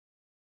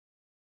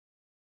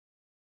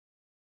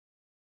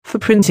For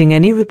printing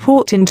any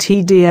report in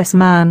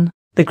TDSMAN,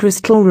 the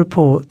Crystal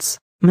reports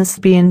must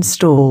be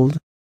installed.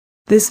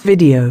 This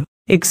video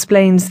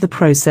explains the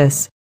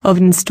process of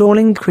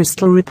installing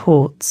Crystal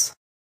reports.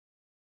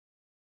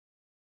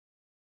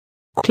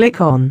 Click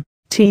on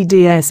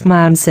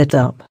TDSMAN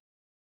Setup.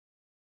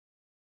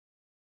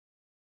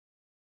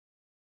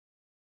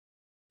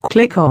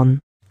 Click on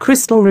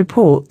Crystal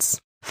Reports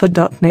for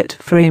 .NET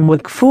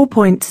Framework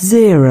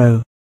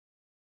 4.0.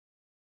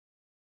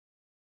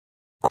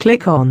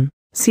 Click on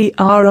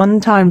CR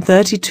Runtime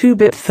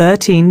 32-bit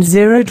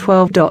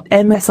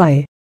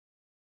 13012.msi.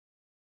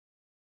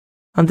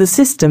 And the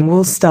system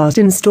will start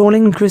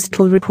installing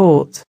Crystal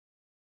Report.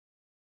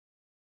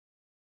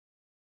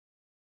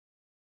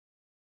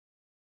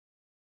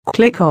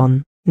 Click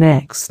on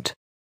Next.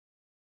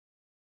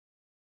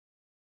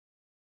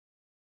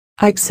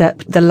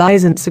 Accept the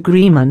license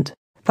agreement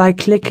by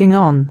clicking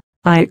on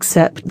I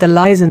accept the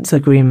license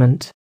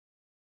agreement.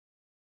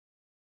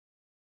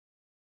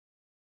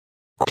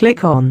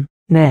 Click on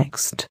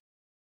Next.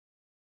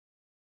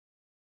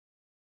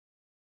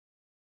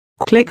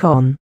 Click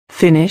on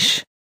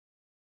Finish.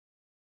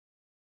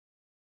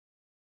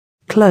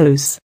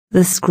 Close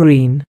the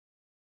screen.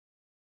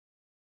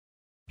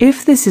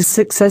 If this is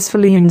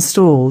successfully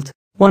installed,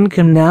 one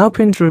can now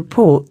print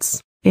reports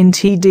in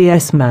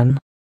TDSMAN.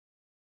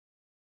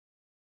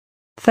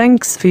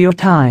 Thanks for your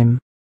time.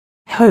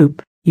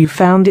 Hope you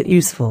found it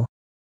useful.